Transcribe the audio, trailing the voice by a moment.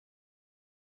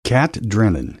Kat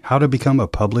Drennan, How to Become a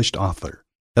Published Author,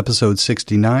 Episode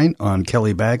 69 on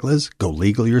Kelly Bagla's Go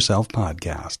Legal Yourself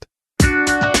podcast.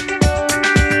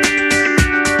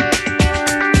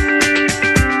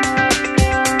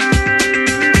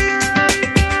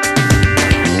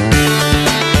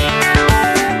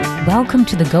 Welcome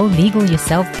to the Go Legal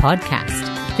Yourself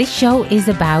podcast. This show is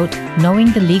about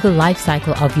knowing the legal life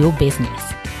cycle of your business.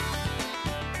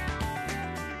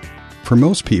 For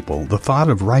most people, the thought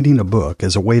of writing a book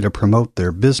as a way to promote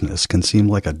their business can seem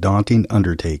like a daunting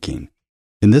undertaking.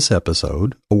 In this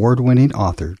episode, award-winning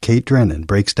author Kate Drennan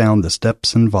breaks down the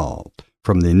steps involved,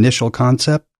 from the initial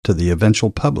concept to the eventual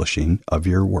publishing of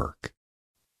your work.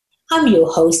 I'm your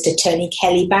host, attorney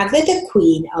Kelly Bagla, the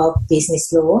Queen of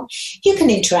Business Law. You can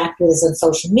interact with us on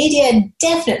social media and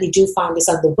definitely do find us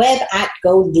on the web at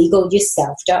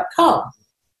golegalyourself.com.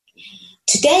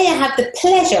 Today I have the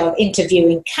pleasure of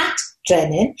interviewing Kat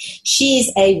Drennan.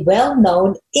 She's a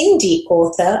well-known indie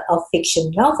author of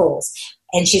fiction novels,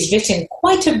 and she's written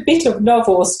quite a bit of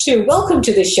novels too. Welcome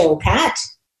to the show, Kat.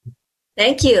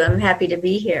 Thank you. I'm happy to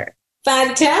be here.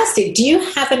 Fantastic. Do you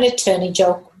have an attorney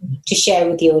joke to share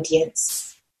with the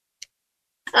audience?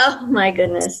 Oh my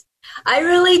goodness. I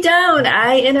really don't.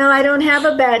 I don't have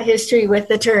a bad history with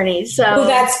attorneys. So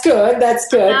that's good. That's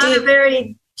good. I'm not a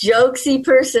very jokesy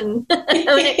person when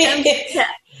it comes to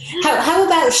that. How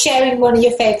about sharing one of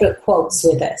your favorite quotes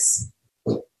with us?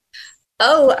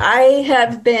 Oh, I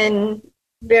have been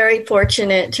very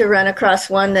fortunate to run across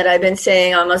one that I've been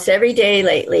saying almost every day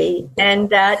lately, and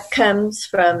that comes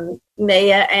from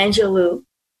Maya Angelou,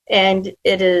 and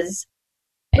it is,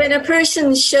 when a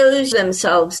person shows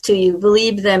themselves to you,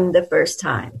 believe them the first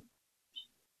time.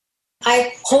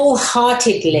 I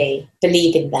wholeheartedly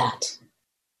believe in that.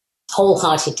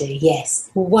 Wholeheartedly, yes.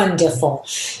 Wonderful.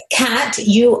 Kat,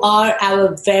 you are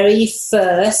our very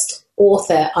first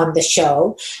author on the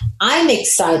show. I'm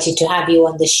excited to have you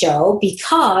on the show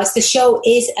because the show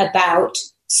is about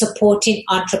supporting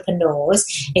entrepreneurs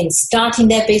in starting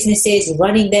their businesses,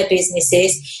 running their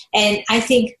businesses. And I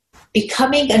think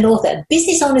becoming an author,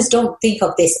 business owners don't think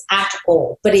of this at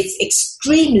all, but it's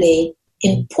extremely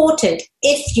important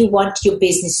if you want your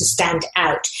business to stand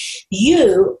out.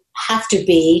 You have to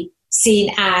be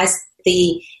seen as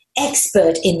the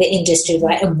expert in the industry,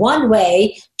 right? And one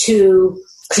way to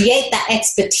create that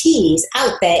expertise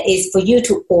out there is for you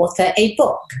to author a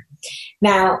book.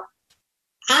 Now,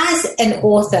 as an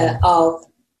author of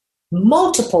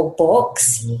multiple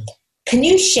books, can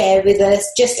you share with us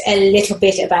just a little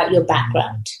bit about your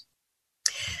background?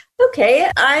 Okay,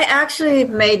 I actually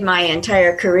made my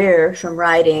entire career from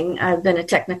writing. I've been a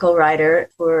technical writer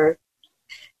for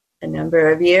a number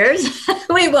of years.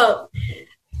 We won't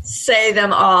say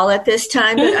them all at this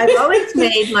time, but I've always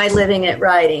made my living at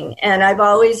writing, and I've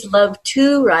always loved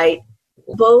to write,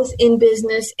 both in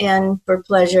business and for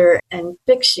pleasure and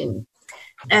fiction,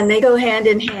 and they go hand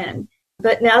in hand.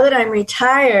 But now that I'm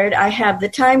retired, I have the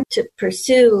time to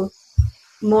pursue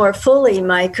more fully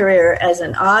my career as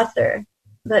an author.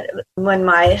 But when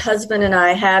my husband and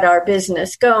I had our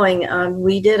business going,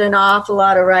 we did an awful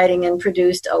lot of writing and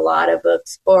produced a lot of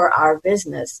books for our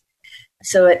business.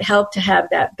 So it helped to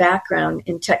have that background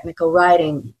in technical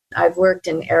writing. I've worked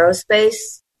in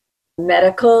aerospace,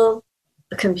 medical,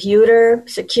 computer,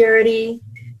 security,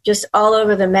 just all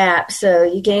over the map. So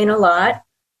you gain a lot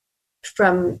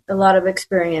from a lot of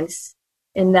experience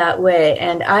in that way.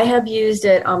 And I have used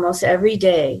it almost every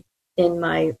day in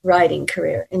my writing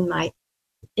career, in my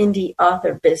indie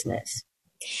author business.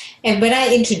 And when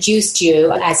I introduced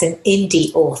you as an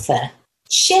indie author,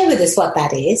 share with us what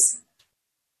that is.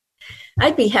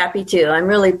 I'd be happy to. I'm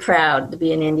really proud to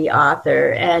be an indie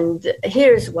author, and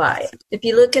here's why. If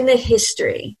you look in the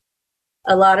history,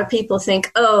 a lot of people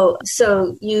think, oh,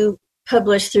 so you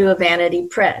publish through a vanity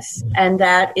press, and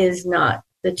that is not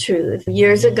the truth.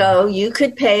 Years ago, you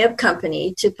could pay a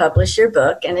company to publish your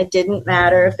book, and it didn't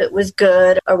matter if it was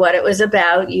good or what it was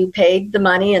about. You paid the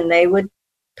money, and they would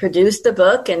produce the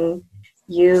book, and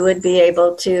you would be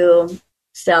able to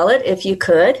sell it if you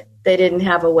could. They didn't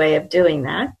have a way of doing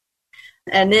that.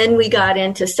 And then we got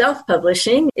into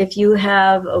self-publishing. If you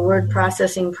have a word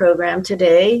processing program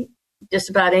today, just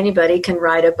about anybody can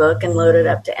write a book and load it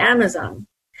up to Amazon.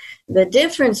 The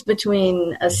difference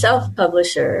between a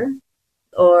self-publisher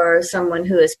or someone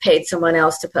who has paid someone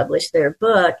else to publish their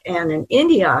book and an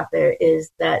indie author is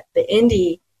that the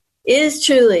indie is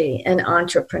truly an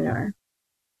entrepreneur.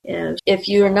 And if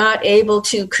you're not able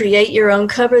to create your own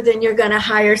cover, then you're going to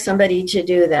hire somebody to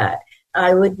do that.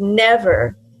 I would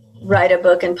never write a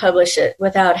book and publish it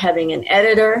without having an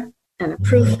editor and a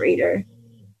proofreader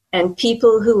and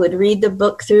people who would read the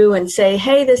book through and say,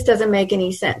 hey, this doesn't make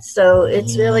any sense. So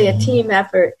it's really a team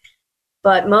effort.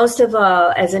 But most of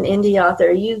all, as an indie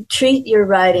author, you treat your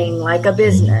writing like a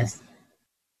business.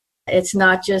 It's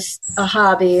not just a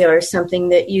hobby or something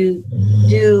that you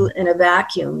do in a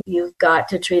vacuum. You've got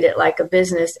to treat it like a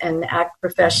business and act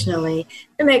professionally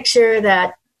to make sure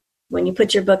that when you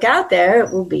put your book out there,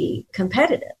 it will be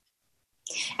competitive.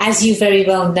 As you very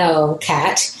well know,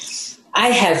 Kat, I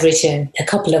have written a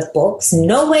couple of books,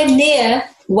 nowhere near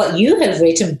what you have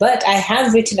written, but I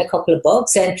have written a couple of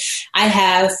books, and I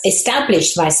have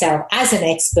established myself as an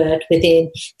expert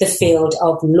within the field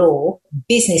of law,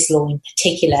 business law in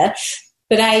particular.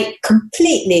 But I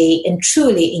completely and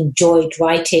truly enjoyed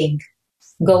writing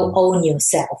Go Own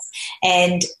Yourself.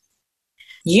 And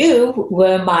you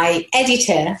were my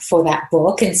editor for that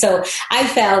book. And so I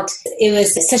felt it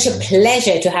was such a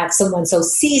pleasure to have someone so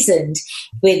seasoned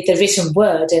with the written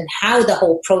word and how the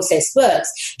whole process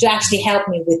works to actually help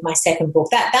me with my second book.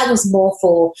 That was more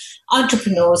for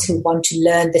entrepreneurs who want to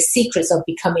learn the secrets of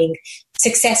becoming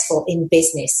successful in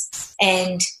business.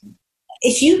 And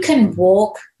if you can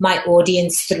walk my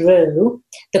audience through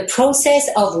the process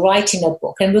of writing a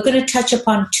book, and we're going to touch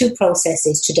upon two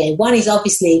processes today. One is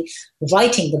obviously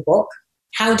writing the book.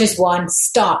 How does one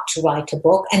start to write a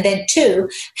book? And then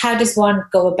two, how does one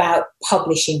go about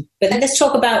publishing? But let's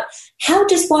talk about how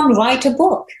does one write a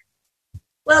book?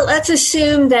 Well, let's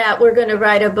assume that we're going to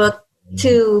write a book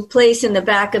to place in the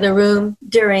back of the room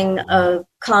during a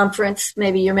conference.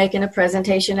 Maybe you're making a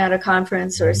presentation at a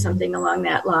conference or something along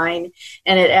that line,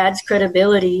 and it adds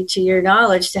credibility to your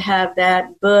knowledge to have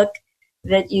that book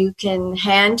that you can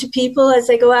hand to people as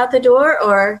they go out the door,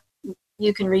 or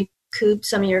you can recoup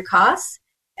some of your costs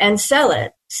and sell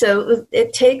it. So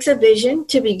it takes a vision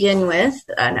to begin with,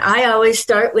 and I always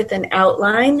start with an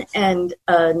outline and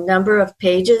a number of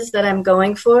pages that I'm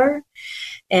going for.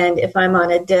 And if I'm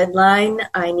on a deadline,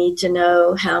 I need to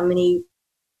know how many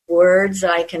words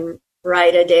I can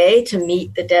write a day to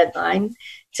meet the deadline.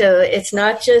 So it's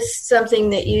not just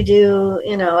something that you do,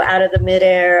 out of the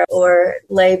midair or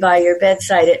lay by your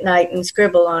bedside at night and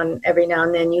scribble on every now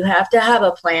and then. You have to have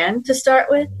a plan to start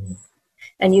with.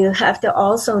 And you have to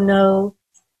also know,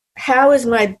 how is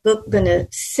my book going to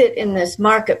sit in this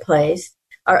marketplace?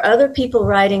 Are other people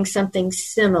writing something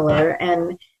similar?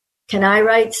 And can I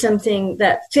write something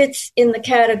that fits in the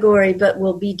category but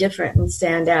will be different and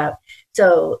stand out?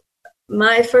 So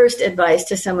my first advice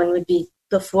to someone would be,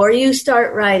 before you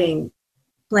start writing,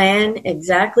 plan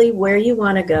exactly where you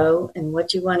want to go and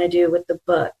what you want to do with the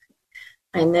book.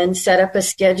 And then set up a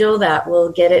schedule that will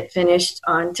get it finished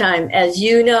on time. As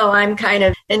you know, I'm kind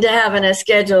of into having a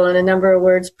schedule and a number of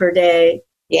words per day.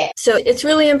 Yeah. So it's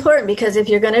really important, because if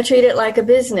you're going to treat it like a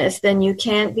business, then you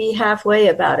can't be halfway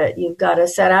about it. You've got to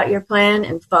set out your plan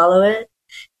and follow it.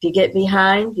 If you get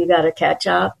behind, you got to catch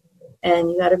up,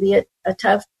 and you got to be a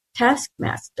tough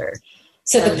taskmaster.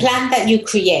 So the plan that you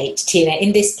create, Tina,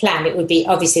 in this plan, it would be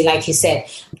obviously, like you said,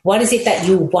 what is it that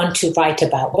you want to write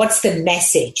about? What's the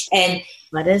message? And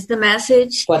what is the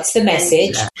message? What's the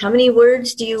message? And, how many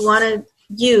words do you want to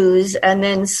use? And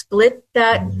then split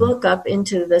that book up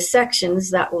into the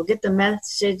sections that will get the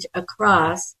message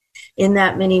across in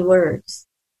that many words.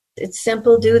 It's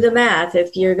simple. Do the math.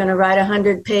 If you're going to write a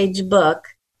 100-page book,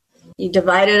 you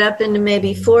divide it up into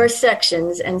maybe 4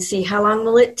 sections and see how long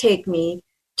will it take me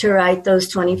to write those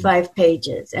 25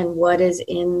 pages and what is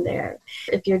in there.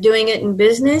 If you're doing it in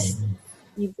business,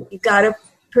 you've got a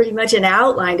pretty much an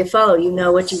outline to follow. You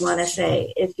know what you want to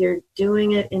say. If you're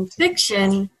doing it in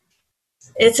fiction,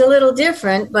 it's a little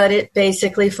different, but it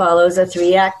basically follows a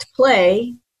 3-act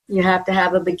play. You have to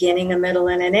have a beginning, a middle,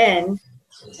 and an end.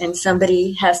 And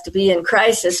somebody has to be in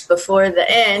crisis before the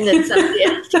end. And somebody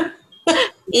has to,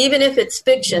 even if it's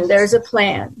fiction, there's a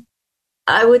plan.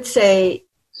 I would say,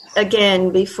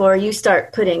 again, before you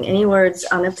start putting any words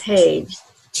on a page,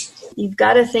 you've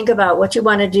got to think about what you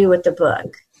want to do with the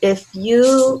book. If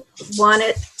you want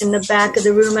it in the back of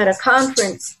the room at a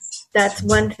conference, that's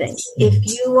one thing. If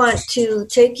you want to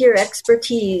take your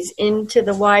expertise into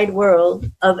the wide world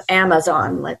of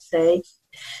Amazon, let's say,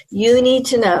 you need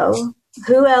to know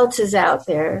who else is out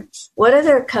there, what do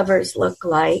their covers look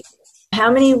like, how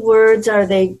many words are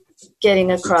they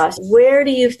getting across, where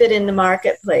do you fit in the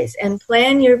marketplace, and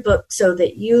plan your book so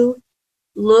that you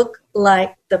look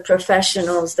like the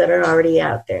professionals that are already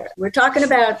out there. We're talking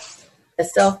about a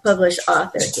self-published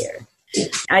author here.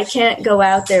 I can't go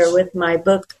out there with my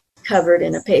book covered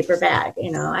in a paper bag.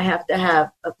 I have to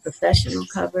have a professional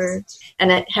cover,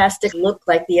 and it has to look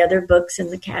like the other books in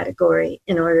the category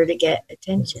in order to get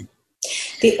attention.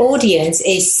 The audience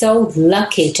is so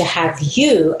lucky to have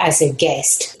you as a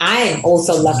guest. I am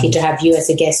also lucky to have you as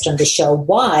a guest on the show.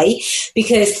 Why?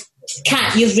 Because,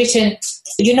 Kat, you've written,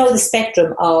 the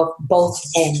spectrum of both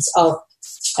ends of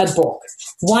a book.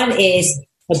 One is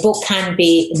a book can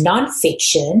be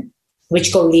nonfiction,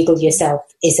 which Go Legal Yourself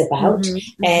is about.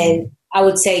 And I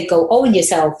would say Go Own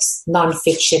Yourself's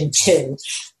nonfiction too.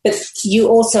 But you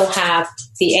also have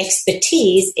the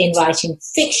expertise in writing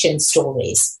fiction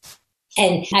stories.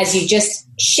 And as you just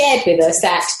shared with us,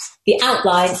 that the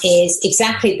outline is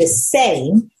exactly the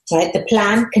same, right? The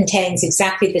plan contains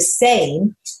exactly the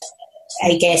same,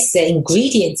 I guess,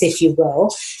 ingredients, if you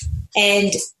will.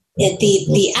 And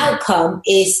the outcome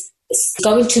is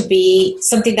going to be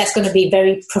something that's going to be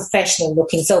very professional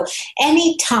looking. So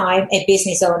anytime a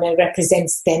business owner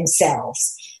represents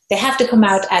themselves, they have to come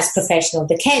out as professional.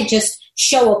 They can't just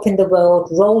show up in the world,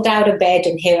 rolled out of bed,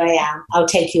 and here I am, I'll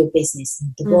take your business.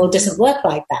 The world doesn't work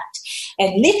like that.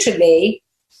 And literally,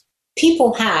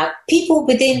 people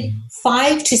within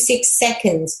 5 to 6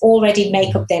 seconds already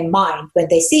make up their mind when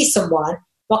they see someone,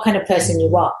 what kind of person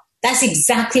you are. That's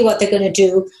exactly what they're going to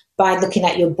do by looking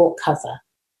at your book cover.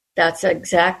 That's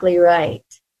exactly right.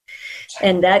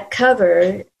 And that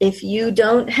cover, if you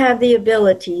don't have the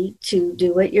ability to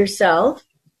do it yourself,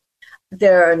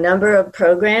 there are a number of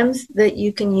programs that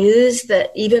you can use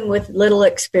that even with little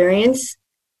experience,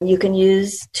 you can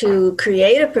use to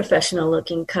create a professional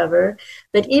looking cover.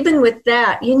 But even with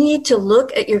that, you need to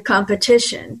look at your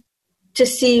competition to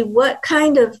see what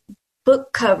kind of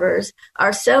book covers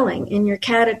are selling in your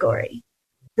category.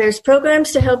 There's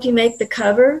programs to help you make the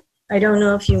cover. I don't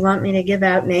know if you want me to give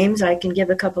out names. I can give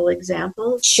a couple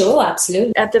examples. Sure,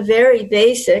 absolutely. At the very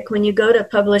basic, when you go to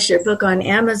publish your book on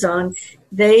Amazon,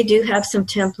 they do have some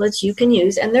templates you can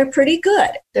use, and they're pretty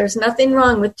good. There's nothing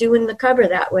wrong with doing the cover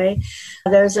that way.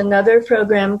 There's another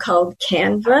program called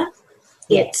Canva.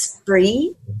 It's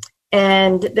free,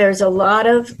 and there's a lot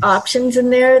of options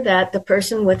in there that the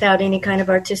person without any kind of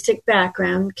artistic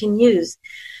background can use.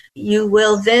 You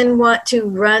will then want to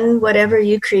run whatever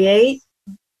you create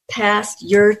past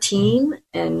your team,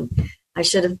 and I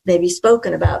should have maybe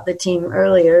spoken about the team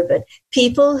earlier, but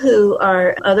people who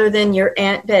are other than your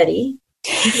Aunt Betty,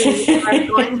 who are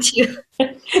going to...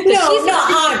 No,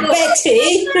 not Aunt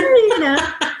Betty.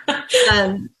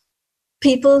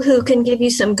 People who can give you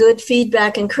some good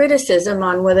feedback and criticism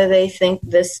on whether they think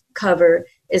this cover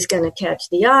is going to catch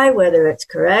the eye, whether it's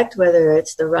correct, whether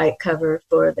it's the right cover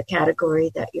for the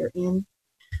category that you're in.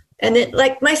 And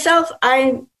like myself,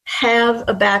 I have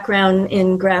a background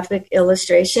in graphic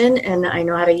illustration, and I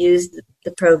know how to use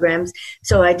the programs,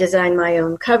 so I design my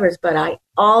own covers, but I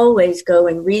always go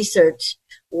and research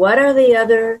what are the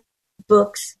other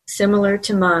books similar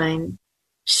to mine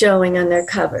showing on their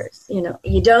covers.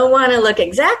 You don't want to look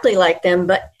exactly like them,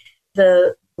 but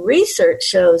the research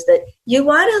shows that you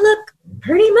want to look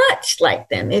pretty much like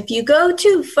them. If you go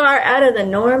too far out of the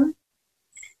norm,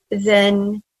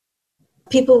 then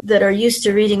people that are used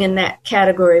to reading in that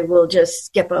category will just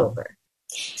skip over.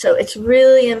 So it's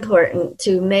really important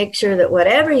to make sure that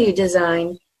whatever you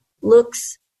design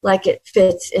looks like it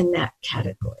fits in that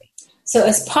category. So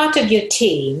as part of your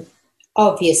team,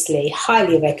 obviously,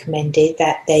 highly recommended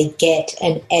that they get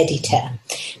an editor.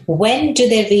 When do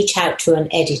they reach out to an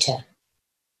editor?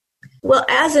 Well,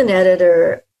 as an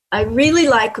editor, I really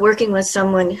like working with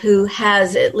someone who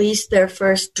has at least their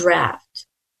first draft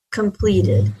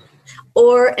completed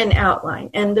or an outline.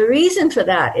 And the reason for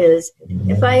that is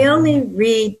if I only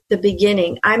read the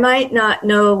beginning, I might not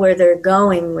know where they're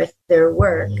going with their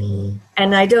work.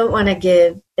 And I don't want to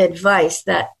give advice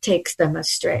that takes them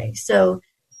astray. So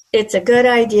it's a good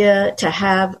idea to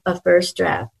have a first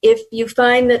draft. If you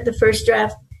find that the first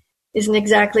draft isn't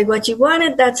exactly what you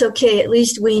wanted, that's okay. At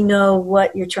least we know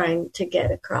what you're trying to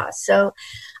get across. So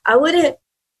I wouldn't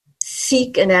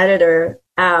seek an editor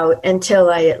out until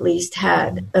I at least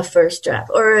had a first draft.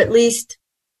 Or at least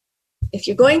if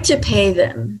you're going to pay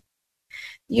them,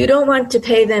 you don't want to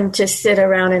pay them to sit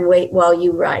around and wait while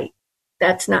you write.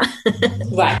 That's not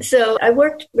right. So I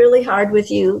worked really hard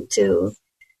with you to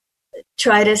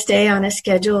try to stay on a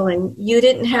schedule, and you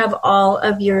didn't have all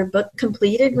of your book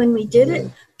completed when we did it,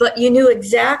 but you knew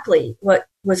exactly what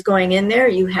was going in there.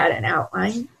 You had an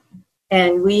outline,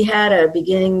 and we had a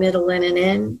beginning, middle, and an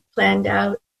end planned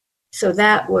out. So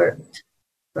that worked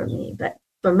for me. But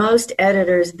for most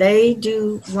editors, they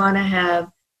do want to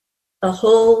have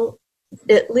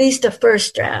at least a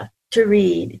first draft to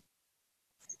read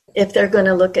if they're going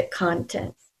to look at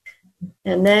content.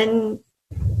 And then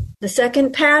the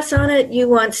second pass on it, you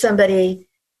want somebody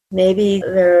Maybe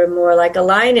they're more like a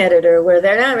line editor where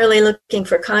they're not really looking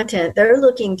for content. They're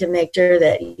looking to make sure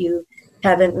that you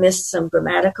haven't missed some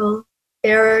grammatical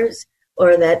errors,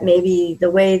 or that maybe the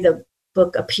way the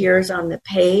book appears on the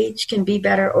page can be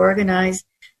better organized.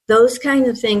 Those kinds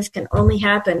of things can only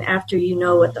happen after you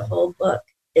know what the whole book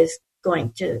is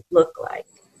going to look like.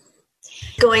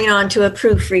 Going on to a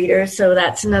proofreader, so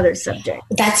that's another subject.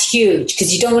 That's huge,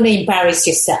 because you don't want to embarrass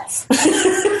yourself.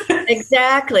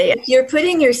 Exactly. If you're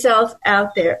putting yourself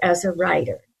out there as a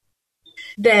writer,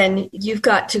 then you've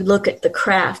got to look at the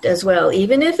craft as well.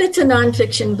 Even if it's a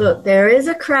nonfiction book, there is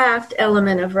a craft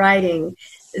element of writing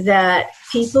that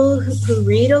people who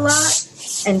read a lot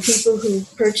and people who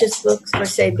purchase books for,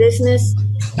 say, business,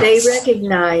 they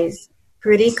recognize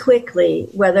pretty quickly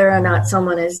whether or not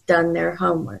someone has done their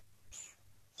homework.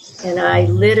 And I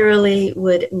literally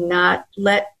would not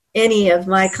let any of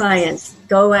my clients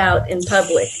go out in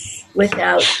public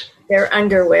without their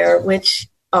underwear, which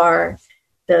are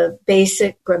the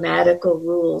basic grammatical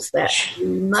rules that you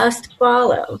must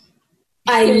follow.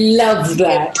 I love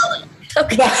that.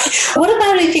 Okay. But what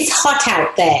about if it's hot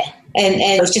out there and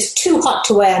it's just too hot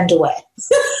to wear underwear?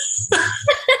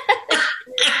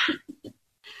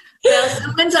 Well,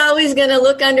 someone's always going to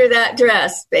look under that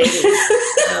dress, baby.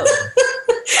 So,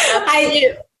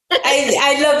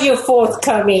 I love your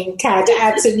forthcoming, Kat. I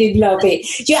absolutely love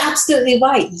it. You're absolutely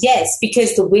right. Yes,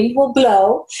 because the wind will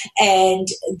blow and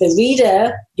the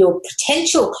reader, your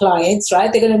potential clients,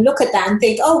 right, they're going to look at that and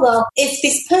think, oh, well, if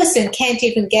this person can't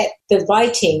even get the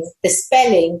writing, the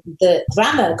spelling, the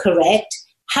grammar correct,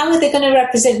 how are they going to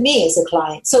represent me as a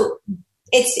client? So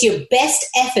it's your best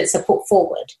efforts are put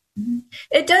forward.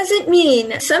 It doesn't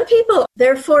mean some people,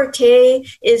 their forte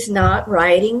is not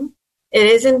writing. It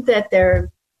isn't that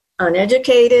they're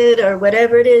uneducated or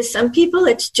whatever it is. Some people,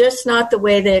 it's just not the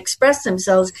way they express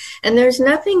themselves. And there's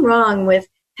nothing wrong with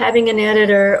having an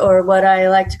editor or what I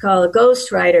like to call a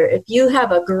ghostwriter. If you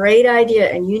have a great idea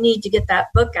and you need to get that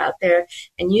book out there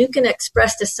and you can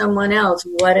express to someone else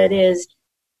what it is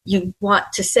you want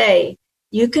to say,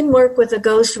 you can work with a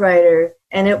ghostwriter,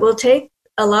 and it will take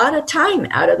a lot of time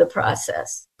out of the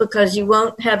process because you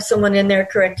won't have someone in there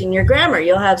correcting your grammar.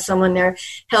 You'll have someone there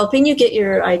helping you get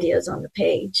your ideas on the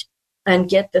page and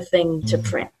get the thing to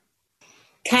print.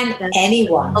 Can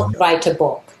anyone write a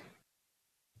book?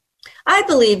 I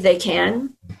believe they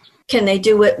can. Can they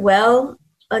do it well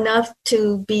enough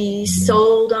to be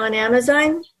sold on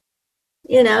Amazon?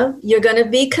 You know, you're going to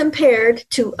be compared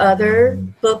to other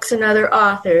books and other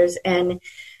authors, and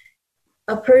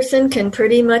a person can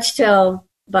pretty much tell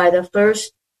by the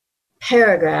first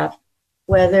paragraph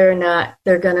whether or not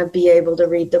they're going to be able to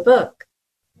read the book.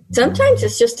 Sometimes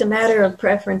it's just a matter of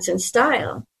preference and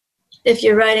style. If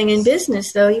you're writing in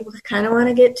business, though, you kind of want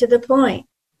to get to the point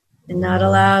and not a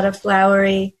lot of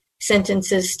flowery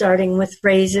sentences starting with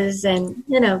phrases. And,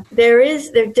 you know, there's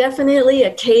definitely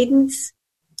a cadence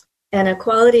and a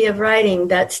quality of writing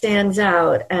that stands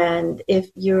out. And if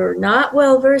you're not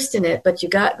well versed in it, but you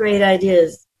got great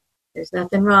ideas, there's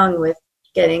nothing wrong with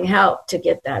getting help to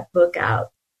get that book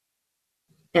out.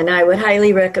 And I would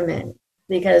highly recommend,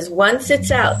 because once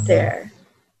it's out there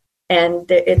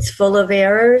and it's full of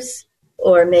errors,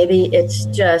 or maybe it's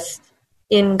just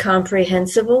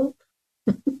incomprehensible.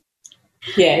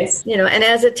 Yes. You know, and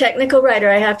as a technical writer,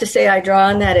 I have to say I draw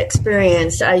on that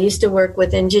experience. I used to work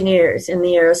with engineers in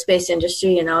the aerospace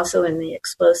industry and also in the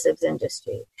explosives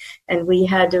industry. And we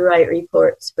had to write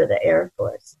reports for the Air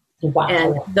Force. Wow.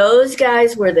 And those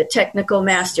guys were the technical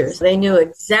masters. They knew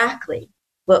exactly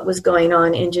what was going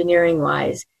on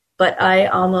engineering-wise. But I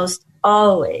almost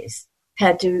always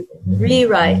had to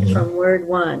rewrite from word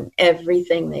one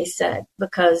everything they said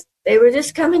because they were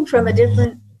just coming from a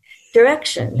different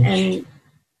direction. And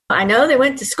I know they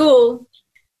went to school,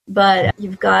 but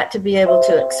you've got to be able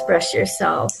to express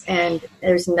yourself. And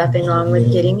there's nothing wrong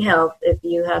with getting help if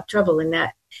you have trouble in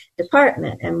that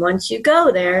department. And once you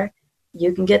go there,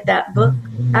 you can get that book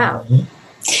out.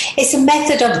 It's a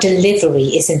method of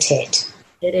delivery, isn't it?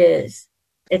 It is.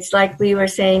 It's like we were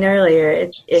saying earlier,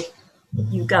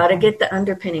 you got to get the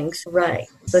underpinnings right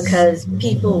because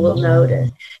people will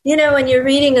notice. You know, when you're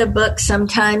reading a book,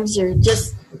 sometimes you're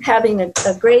just having a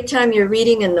great time you're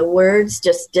reading and the words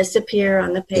just disappear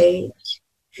on the page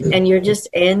and you're just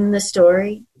in the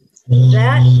story.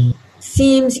 That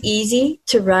seems easy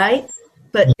to write,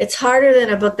 but it's harder than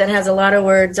a book that has a lot of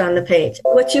words on the page.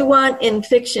 What you want in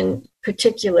fiction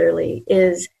particularly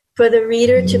is for the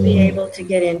reader to be able to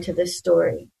get into the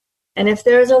story. And if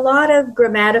there's a lot of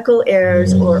grammatical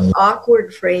errors or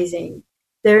awkward phrasing,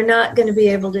 they're not going to be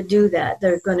able to do that.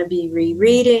 They're going to be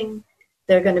rereading.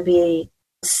 They're going to be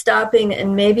stopping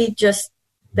and maybe just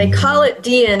They call it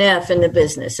DNF in the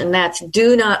business, and that's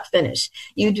do not finish.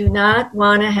 You do not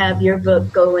want to have your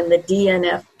book go in the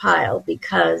DNF pile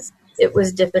because it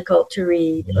was difficult to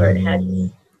read or it had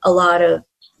a lot of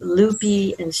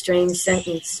loopy and strange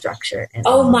sentence structure.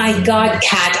 Oh my God,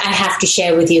 Kat, I have to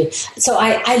share with you. So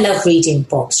I love reading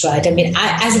books, right? I mean,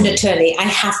 as an attorney, I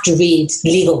have to read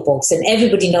legal books, and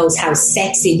everybody knows how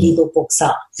sexy legal books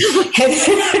are.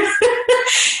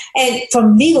 And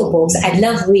from legal books, I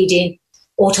love reading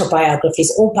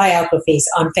autobiographies or biographies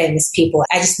on famous people.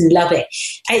 I just love it.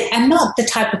 I'm not the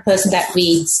type of person that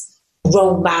reads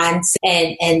romance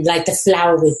and like the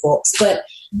flowery books, but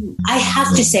I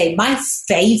have to say my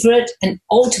favorite and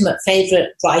ultimate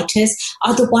favorite writers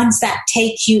are the ones that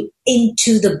take you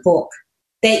into the book.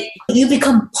 You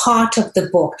become part of the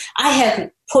book. I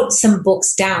have put some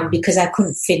books down because I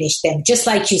couldn't finish them, just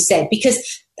like you said, because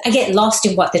I get lost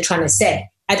in what they're trying to say.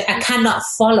 I cannot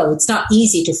follow. It's not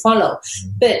easy to follow.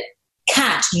 But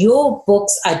Kat, your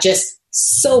books are just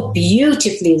so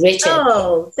beautifully written.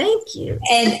 Oh, thank you.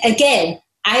 And again,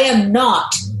 I am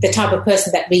not the type of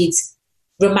person that reads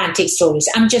romantic stories.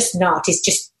 I'm just not.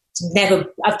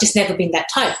 I've just never been that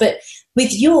type. But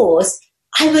with yours,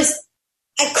 I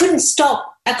couldn't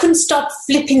stop. I couldn't stop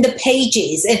flipping the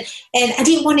pages and I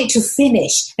didn't want it to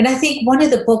finish. And I think one of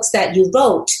the books that you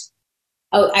wrote,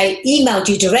 I emailed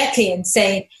you directly and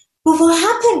saying, well, what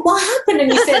happened? What happened?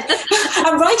 And you said,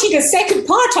 I'm writing a second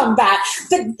part on that.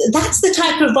 But that's the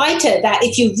type of writer that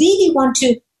if you really want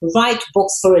to write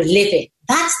books for a living,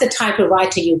 that's the type of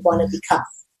writer you want to become.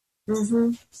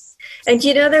 Mm-hmm. And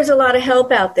there's a lot of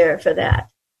help out there for that.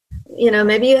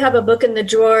 Maybe you have a book in the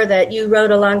drawer that you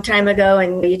wrote a long time ago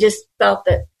and you just felt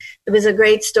that it was a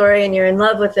great story and you're in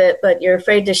love with it, but you're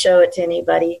afraid to show it to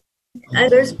anybody.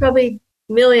 And there's probably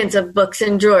millions of books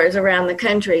in drawers around the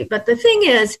country. But the thing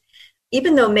is,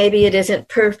 even though maybe it isn't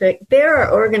perfect, there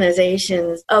are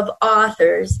organizations of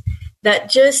authors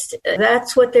that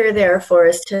that's what they're there for,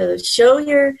 is to show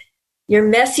your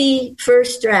messy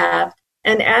first draft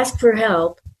and ask for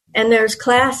help. And there's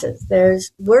classes,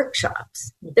 there's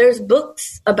workshops, there's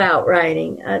books about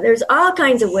writing. There's all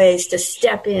kinds of ways to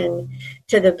step in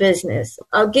to the business.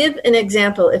 I'll give an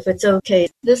example if it's okay.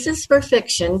 This is for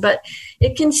fiction, but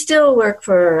it can still work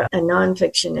for a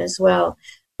nonfiction as well.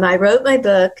 I wrote my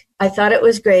book. I thought it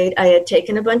was great. I had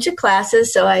taken a bunch of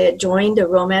classes, so I had joined the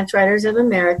Romance Writers of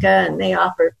America, and they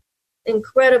offered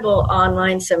incredible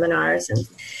online seminars. And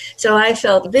so I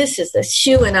felt this is the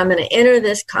shoe, and I'm going to enter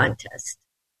this contest.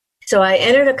 So I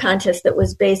entered a contest that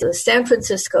was based on the San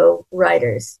Francisco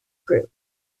Writers Group.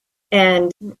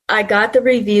 And I got the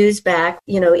reviews back.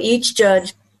 Each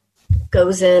judge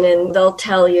goes in and they'll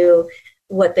tell you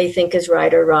what they think is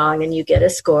right or wrong, and you get a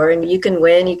score, and you can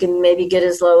win. You can maybe get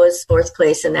as low as fourth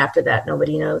place, and after that,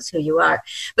 nobody knows who you are.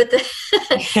 But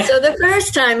so the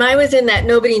first time I was in that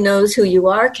nobody knows who you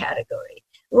are category,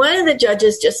 one of the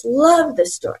judges just loved the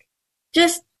story.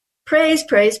 Just praise,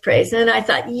 praise, praise. And I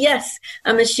thought, yes,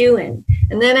 I'm a shoo-in.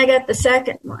 And then I got the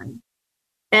second one.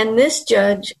 And this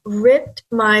judge ripped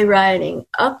my writing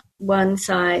up one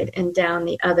side and down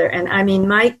the other. And I mean,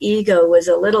 my ego was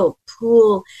a little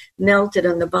pool melted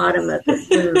on the bottom of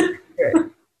the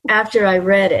room after I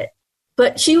read it.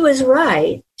 But she was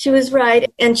right. She was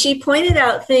right. And she pointed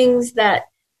out things that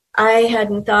I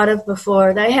hadn't thought of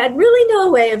before, that I had really no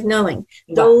way of knowing.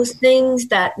 Wow. Those things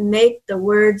that make the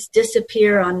words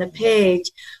disappear on the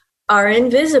page are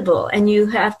invisible, and you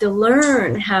have to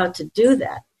learn how to do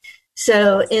that.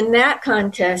 So in that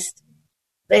contest,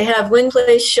 they have win,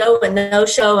 place, show, and no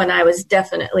show, and I was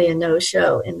definitely a no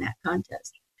show in that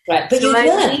contest. Right, but so I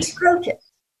rewrote it.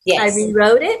 Yes. I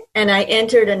rewrote it, and I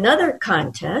entered another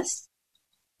contest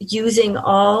using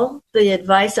all the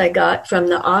advice I got from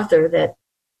the author that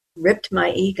ripped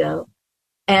my ego,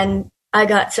 and I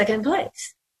got second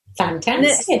place.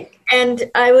 Fantastic.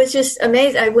 And I was just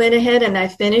amazed. I went ahead and I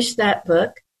finished that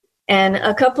book. And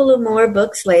a couple of more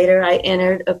books later, I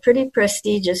entered a pretty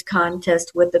prestigious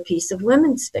contest with a piece of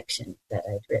women's fiction that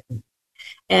I'd written.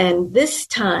 And this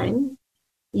time,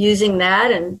 using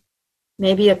that and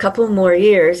maybe a couple more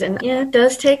years, and yeah, it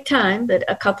does take time, but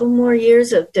a couple more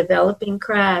years of developing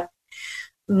craft,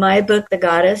 my book, The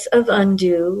Goddess of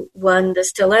Undo, won the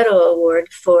Stiletto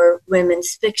Award for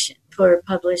women's fiction, for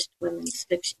published women's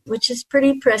fiction, which is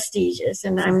pretty prestigious,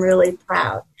 and I'm really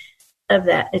proud of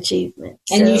that achievement.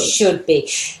 And you should be.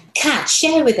 Kat,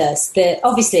 share with us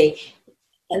obviously,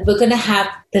 we're going to have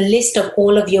the list of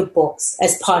all of your books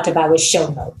as part of our show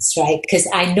notes, right? Because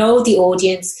I know the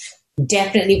audience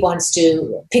definitely wants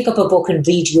to pick up a book and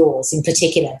read yours in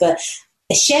particular, but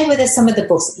share with us some of the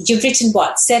books. You've written,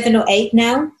 7 or 8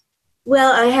 now?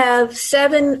 Well, I have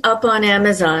 7 up on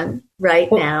Amazon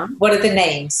right now. What are the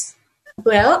names?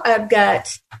 Well, I've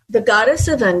got The Goddess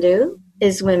of Undu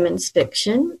is women's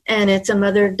fiction, and it's a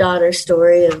mother-daughter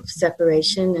story of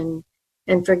separation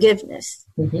and forgiveness.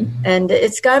 Mm-hmm. And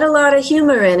it's got a lot of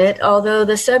humor in it, although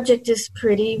the subject is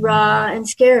pretty raw and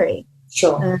scary.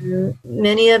 Sure.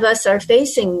 Many of us are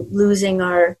facing losing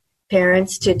our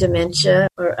parents to dementia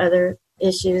or other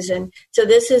issues, and so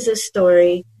this is a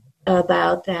story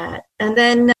about that. And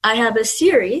then I have a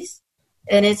series,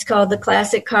 and it's called the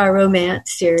Classic Car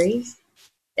Romance series.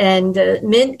 And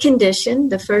Mint Condition,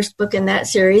 the first book in that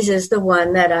series, is the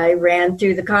one that I ran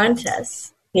through the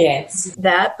contest. Yes.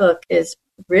 That book is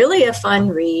really a fun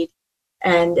read,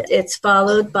 and it's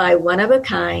followed by One of a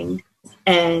Kind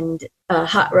and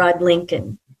Hot Rod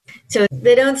Lincoln. So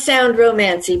they don't sound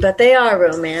romancy, but they are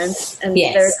romance. And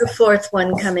yes. There's a 4th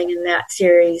one coming in that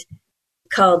series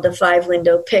called The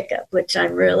 5-Window Pickup, which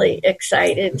I'm really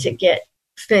excited to get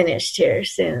finished here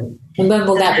soon. And when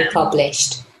will that be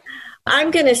published?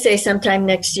 I'm going to say sometime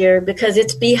next year because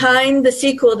it's behind the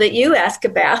sequel that you asked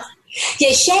about.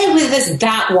 Yeah, share with us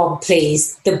that one,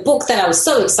 please. The book that I was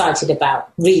so excited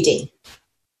about reading.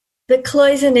 The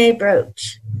Cloisonné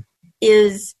Brooch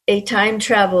is a time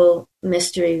travel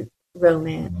mystery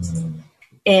romance.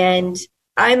 And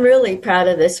I'm really proud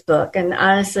of this book. And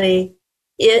honestly,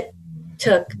 it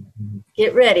took,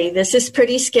 get ready, this is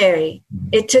pretty scary.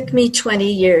 It took me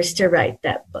 20 years to write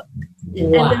that book.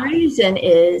 Wow. And the reason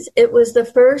is it was the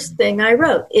first thing I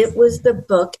wrote. It was the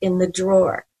book in the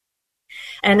drawer.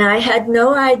 And I had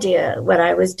no idea what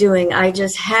I was doing. I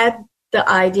just had the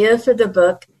idea for the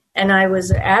book, and I was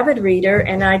an avid reader,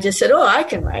 and I just said, I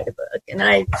can write a book, and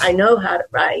I know how to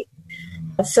write.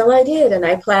 So I did, and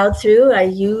I plowed through. I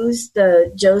used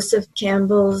the Joseph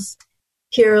Campbell's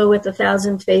Hero with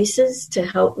 1,000 Faces to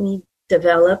help me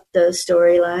develop the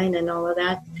storyline and all of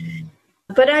that.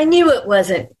 But I knew it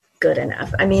wasn't good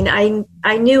enough. I mean,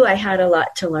 I knew I had a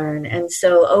lot to learn. And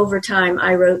so over time,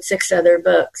 I wrote 6 other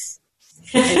books.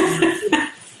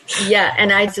 Yeah,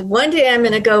 and I said, one day I'm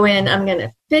going to go in, I'm going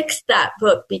to fix that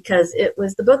book because it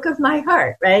was the book of my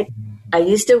heart, right? I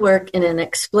used to work in an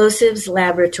explosives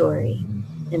laboratory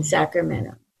in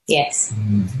Sacramento. Yes.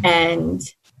 And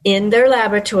in their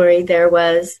laboratory, there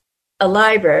was a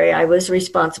library I was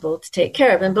responsible to take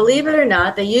care of. And believe it or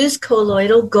not, they use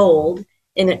colloidal gold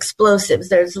in explosives.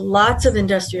 There's lots of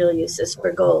industrial uses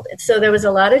for gold. And so there was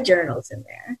a lot of journals in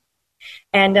there.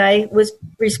 And I was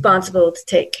responsible to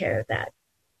take care of that.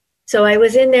 So I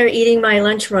was in there eating my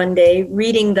lunch one day,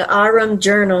 reading the Arum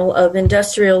Journal of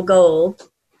Industrial Gold.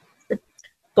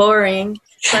 Boring.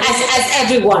 As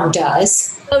everyone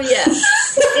does. Oh, yeah.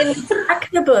 In the back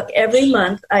of the book, every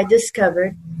month I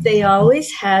discovered they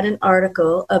always had an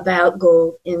article about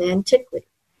gold in antiquity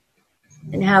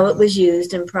and how it was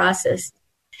used and processed.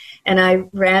 And I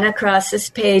ran across this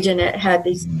page, and it had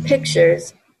these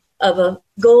pictures of a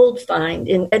gold find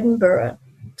in Edinburgh,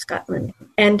 Scotland.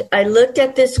 And I looked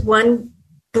at this one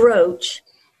brooch,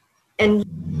 and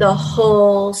the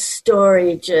whole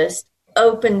story just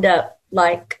opened up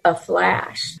like a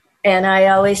flash. And I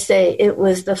always say it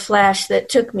was the flash that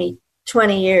took me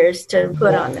 20 years to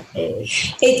put on the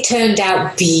page. It turned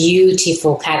out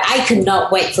beautiful, Kat. I cannot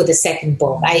wait for the second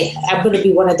book. I'm going to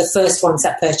be one of the first ones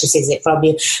that purchases it from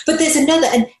you. But there's another,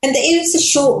 and it was a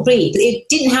short read. It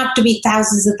didn't have to be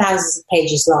thousands and thousands of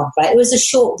pages long, right? It was a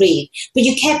short read, but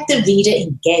you kept the reader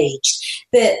engaged.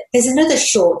 There's another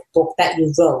short book that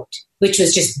you wrote, which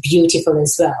was just beautiful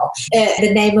as well.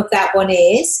 The name of that one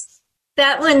is?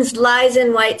 That one's Lies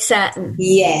in White Satin.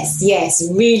 Yes,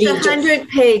 really. It's 100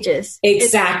 pages.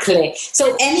 Exactly.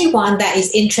 So anyone that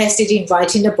is interested in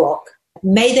writing a book,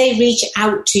 may they reach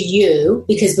out to you,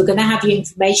 because we're going to have your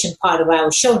information part of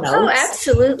our show notes. Oh,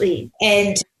 absolutely.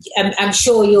 And I'm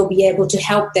sure you'll be able to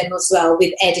help them as well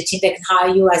with editing. They can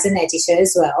hire you as an editor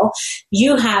as well.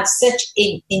 You have such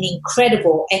an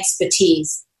incredible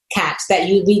expertise, Kat, that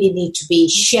you really need to be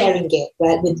sharing it,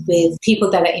 right, with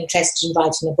people that are interested in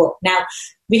writing a book. Now,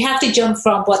 we have to jump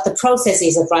from what the process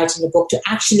is of writing a book to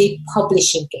actually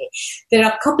publishing it. There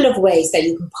are a couple of ways that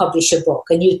you can publish a book,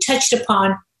 and you touched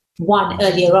upon one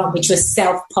earlier on, which was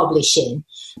self-publishing.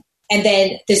 And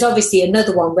then there's obviously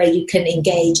another one where you can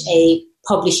engage a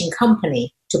publishing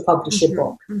company to publish your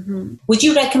book. Mm-hmm. Would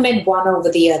you recommend one over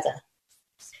the other?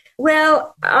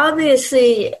 Well,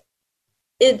 obviously,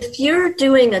 if you're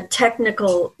doing a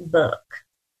technical book,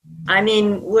 I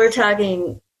mean, we're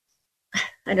talking,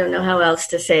 I don't know how else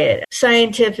to say it,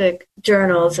 scientific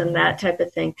journals and that type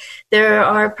of thing. There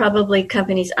are probably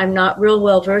companies, I'm not real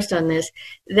well versed on this,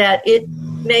 that it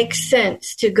makes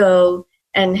sense to go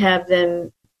and have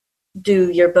them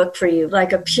do your book for you,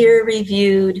 like a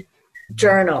peer-reviewed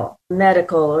journal,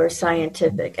 medical or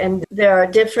scientific. And there are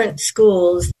different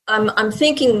schools. I'm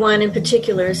thinking one in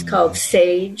particular is called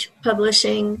Sage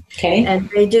Publishing. Okay. And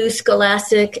they do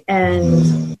scholastic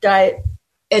and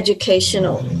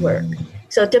educational work.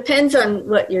 So it depends on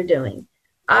what you're doing.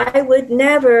 I would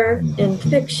never, in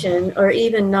fiction or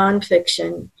even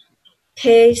nonfiction,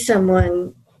 pay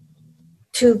someone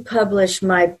to publish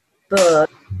my book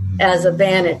as a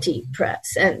vanity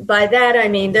press. And by that, I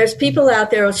mean, there's people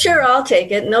out there, sure, I'll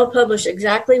take it, and they'll publish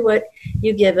exactly what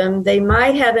you give them. They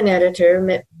might have an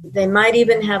editor. They might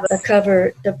even have a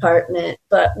cover department.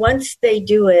 But once they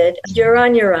do it, you're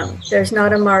on your own. There's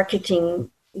not a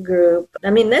marketing group. I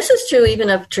mean, this is true even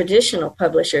of traditional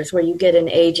publishers where you get an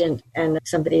agent and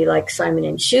somebody like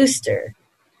Simon & Schuster.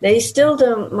 They still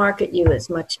don't market you as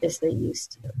much as they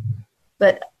used to.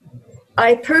 But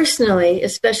I personally,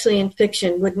 especially in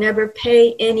fiction, would never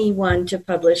pay anyone to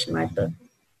publish my book.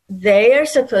 They are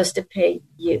supposed to pay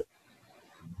you.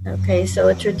 Okay, so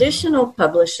a traditional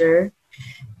publisher,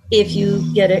 if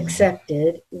you get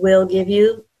accepted, will give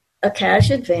you a cash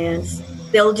advance.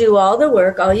 They'll do all the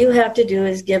work. All you have to do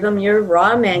is give them your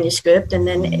raw manuscript and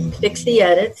then fix the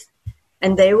edits,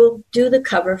 and they will do the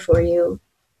cover for you,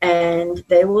 and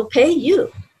they will pay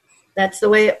you. That's the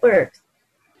way it works.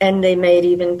 And they may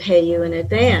even pay you in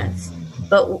advance.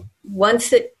 But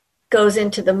once it goes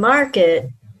into the market,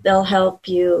 they'll help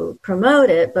you promote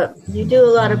it, but you do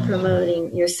a lot of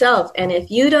promoting yourself. And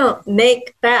if you don't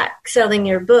make back selling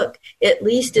your book at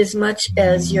least as much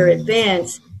as your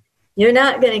advance, you're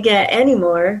not going to get any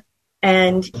more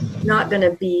and not going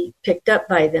to be picked up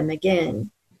by them again.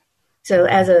 So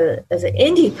as an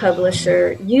indie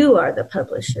publisher, you are the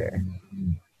publisher.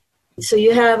 So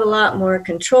you have a lot more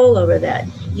control over that.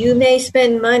 You may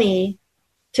spend money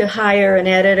to hire an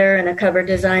editor and a cover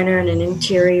designer and an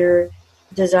interior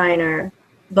designer,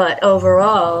 but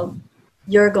overall,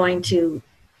 you're going to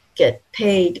get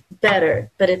paid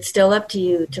better, but it's still up to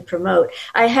you to promote.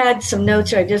 I had some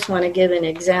notes. I just want to give an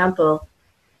example.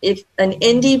 If an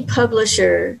indie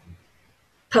publisher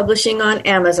publishing on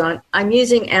Amazon, I'm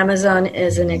using Amazon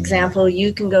as an example.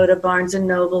 You can go to Barnes &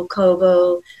 Noble,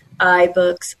 Kobo,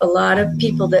 iBooks. A lot of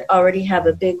people that already have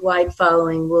a big, wide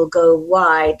following will go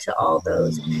wide to all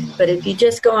those. But if you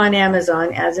just go on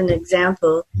Amazon, as an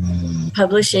example,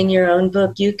 publishing your own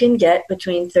book, you can get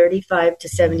between 35 to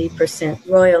 70%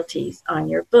 royalties on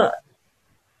your book.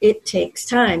 It takes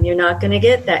time. You're not going to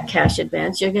get that cash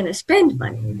advance. You're going to spend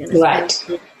money. You're going to spend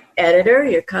your editor,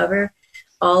 your cover,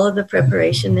 all of the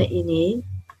preparation that you need.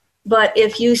 But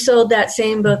if you sold that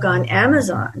same book on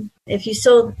Amazon, if you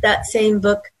sold that same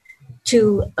book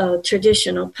to a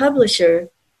traditional publisher,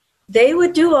 they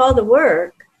would do all the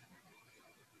work,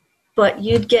 but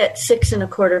you'd get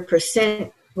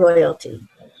 6.25% royalty.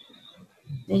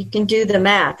 You can do the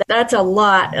math. That's a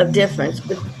lot of difference,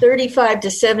 with 35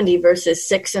 to 70 versus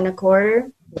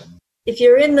 6.25. If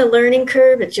you're in the learning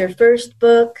curve, it's your first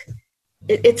book,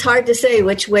 it's hard to say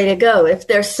which way to go. If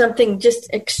there's something just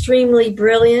extremely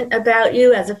brilliant about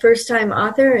you as a first-time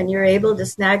author and you're able to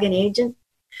snag an agent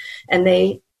and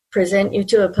they present you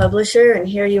to a publisher and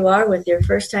here you are with your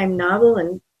first-time novel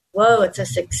and, whoa, it's a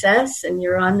success and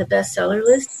you're on the bestseller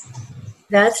list,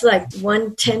 that's like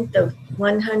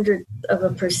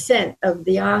 0.1% of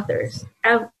the authors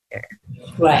out there.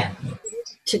 Right.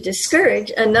 To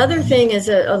discourage. Another thing is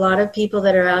a lot of people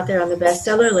that are out there on the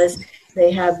bestseller list,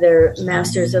 they have their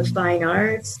Masters of Fine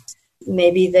Arts.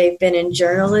 Maybe they've been in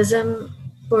journalism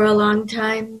for a long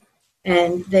time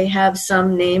and they have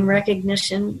some name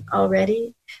recognition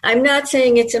already. I'm not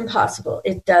saying it's impossible.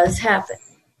 It does happen.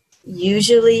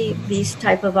 Usually these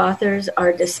type of authors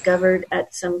are discovered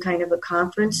at some kind of a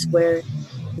conference where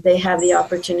they have the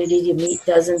opportunity to meet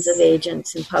dozens of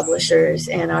agents and publishers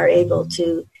and are able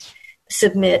to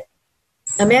submit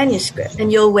a manuscript.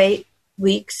 And you'll wait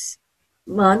weeks,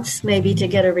 months, maybe to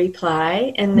get a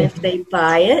reply. And if they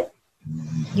buy it,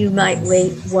 you might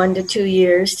wait 1 to 2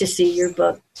 years to see your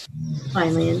book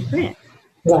finally in print.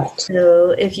 Right.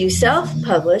 So if you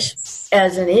self-publish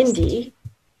as an indie,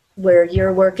 where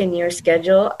you're working your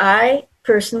schedule, I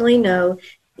personally know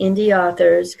indie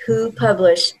authors who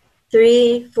publish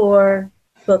 3-4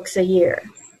 books a year.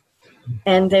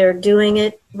 And they're doing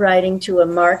it, writing to a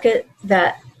market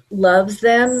that loves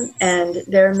them, and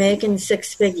they're making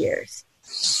 6 figures.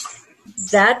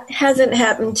 That hasn't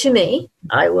happened to me,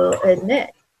 I will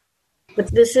admit.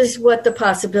 But this is what the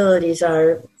possibilities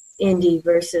are, indie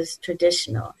versus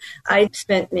traditional. I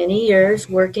spent many years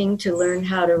working to learn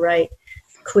how to write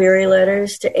query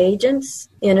letters to agents,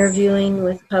 interviewing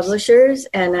with publishers,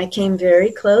 and I came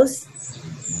very close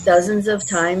dozens of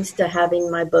times to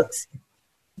having my books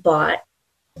bought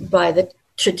by the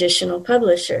traditional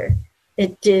publisher.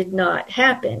 It did not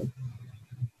happen.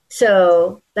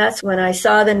 So that's when I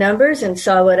saw the numbers and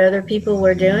saw what other people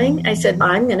were doing. I said,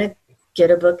 I'm going to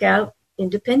get a book out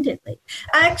independently.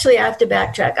 Actually, I have to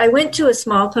backtrack. I went to a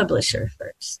small publisher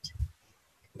first,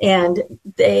 and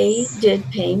they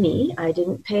did pay me. I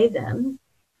didn't pay them.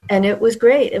 And it was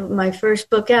great. My first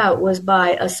book out was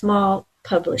by a small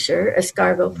publisher,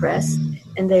 Escargot Press,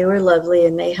 and they were lovely,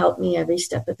 and they helped me every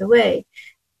step of the way.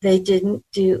 They didn't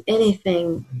do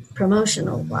anything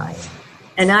promotional-wise.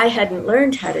 And I hadn't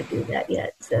learned how to do that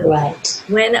yet. So Right.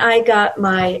 when I got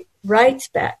my rights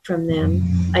back from them,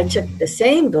 I took the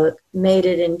same book, made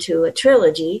it into a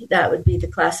trilogy. That would be the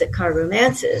classic car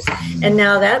romances. And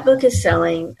now that book is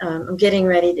selling. I'm getting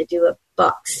ready to do a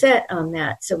box set on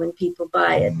that. So when people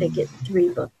buy it, they get 3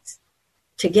 books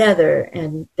together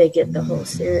and they get the whole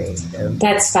series. So.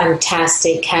 That's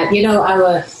fantastic, Kat. You know,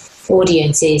 our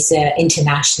audience is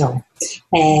international.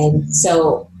 And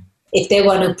so if they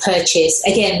want to purchase,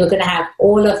 again, we're going to have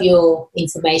all of your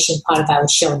information part of our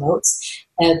show notes.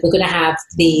 We're going to have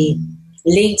the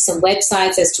links and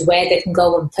websites as to where they can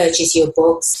go and purchase your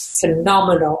books.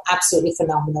 Phenomenal, absolutely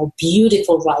phenomenal,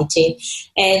 beautiful writing.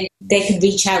 And they can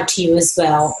reach out to you as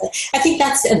well. I think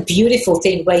that's a beautiful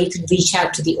thing where you can reach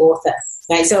out to the author,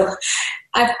 right? So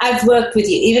I've worked with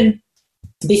you, even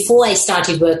before I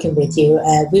started working with you,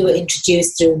 we were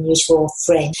introduced through a mutual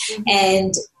friend.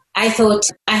 And I thought,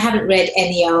 I haven't read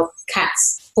any of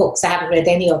Kat's books. I haven't read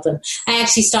any of them. I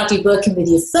actually started working with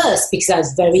you first because I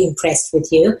was very impressed with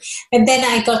you. And then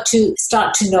I got to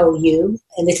start to know you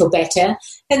a little better.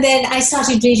 And then I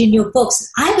started reading your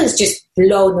books. I was just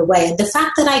blown away. And the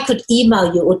fact that I could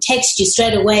email you or text you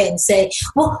straight away and say,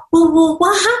 well,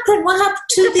 what happened? What happened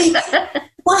to the...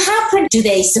 What happened? Do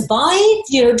they survive?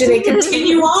 You know, do they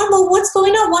continue on? Well, what's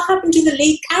going on? What happened to the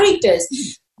lead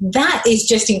characters? That is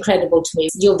just incredible to me.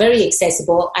 You're very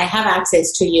accessible. I have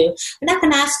access to you. And I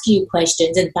can ask you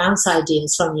questions and bounce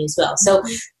ideas from you as well. So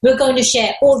we're going to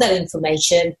share all that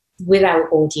information with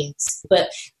our audience.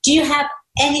 But do you have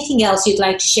anything else you'd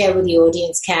like to share with the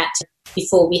audience, Kat,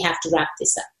 before we have to wrap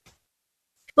this up?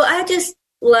 Well, I just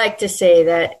like to say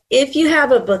that if you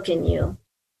have a book in you,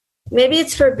 maybe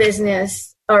it's for business,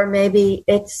 or maybe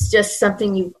it's just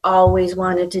something you've always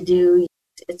wanted to do.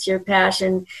 It's your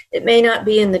passion. It may not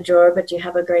be in the drawer, but you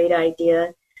have a great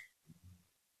idea.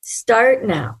 Start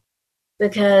now,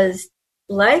 because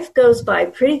life goes by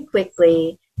pretty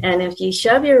quickly. And if you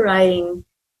shove your writing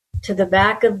to the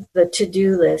back of the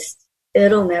to-do list,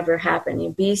 it'll never happen.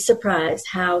 You'd be surprised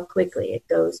how quickly it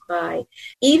goes by.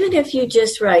 Even if you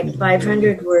just write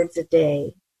 500 words a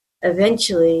day,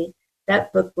 eventually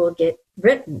that book will get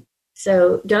written.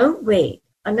 So don't wait.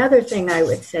 Another thing I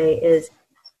would say is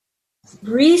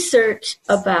research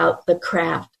about the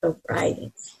craft of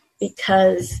writing,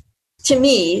 because to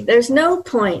me, there's no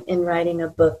point in writing a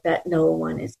book that no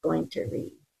one is going to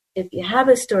read. If you have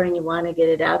a story and you want to get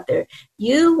it out there,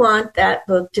 you want that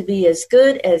book to be as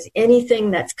good as anything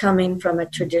that's coming from a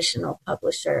traditional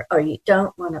publisher, or you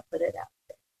don't want to put it out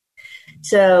there.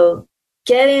 So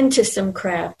get into some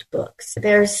craft books.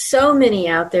 There's so many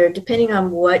out there, depending on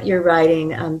what you're writing.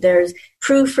 There's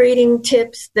proofreading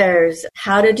tips. There's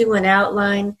how to do an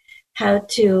outline, how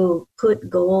to put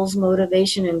goals,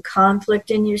 motivation, and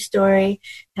conflict in your story,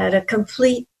 how to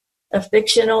complete a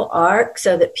fictional arc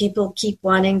so that people keep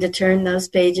wanting to turn those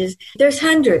pages. There's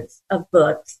hundreds of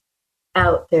books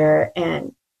out there,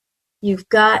 and you've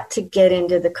got to get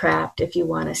into the craft if you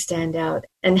want to stand out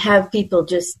and have people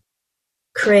just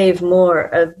crave more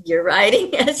of your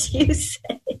writing, as you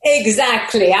say.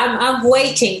 Exactly. I'm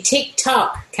waiting.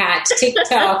 Tick-tock, Kat.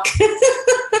 Tick-tock.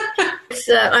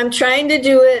 I'm trying to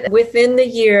do it within the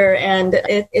year, and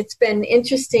it's been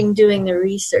interesting doing the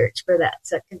research for that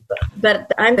second book.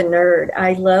 But I'm a nerd.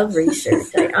 I love research.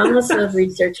 I almost love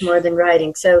research more than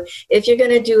writing. So if you're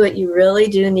going to do it, you really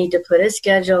do need to put a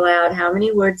schedule out. How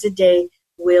many words a day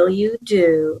will you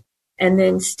do? And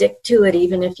then stick to it,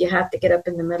 even if you have to get up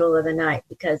in the middle of the night,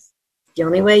 because the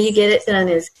only way you get it done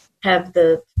is have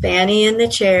the fanny in the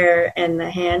chair and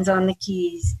the hands on the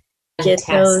keys. Get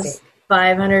those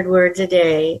 500 words a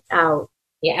day out.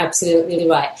 You're absolutely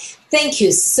right. Thank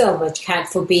you so much, Kat,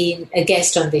 for being a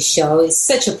guest on this show. It's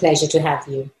such a pleasure to have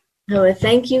you. Oh,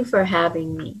 thank you for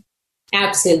having me.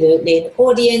 Absolutely. And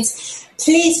audience,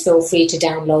 please feel free to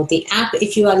download the app.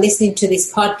 If you are listening to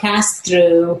this podcast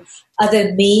through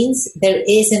other means, there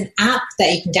is an app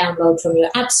that you can download from your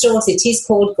app stores. It is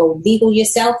called Go Legal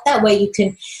Yourself. That way you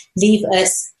can leave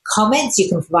us comments. You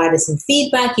can provide us some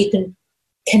feedback. You can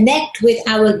connect with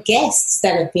our guests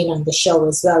that have been on the show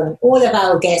as well. And all of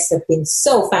our guests have been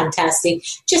so fantastic,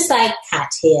 just like Kat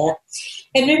here.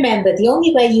 And remember, the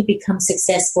only way you become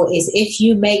successful is if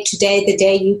you make today the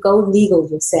day you go legal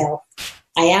yourself.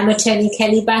 I am Attorney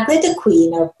Kelly Bagler, the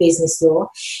Queen of Business Law,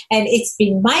 and it's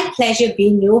been my pleasure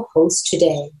being your host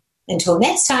today. Until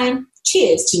next time,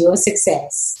 cheers to your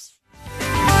success.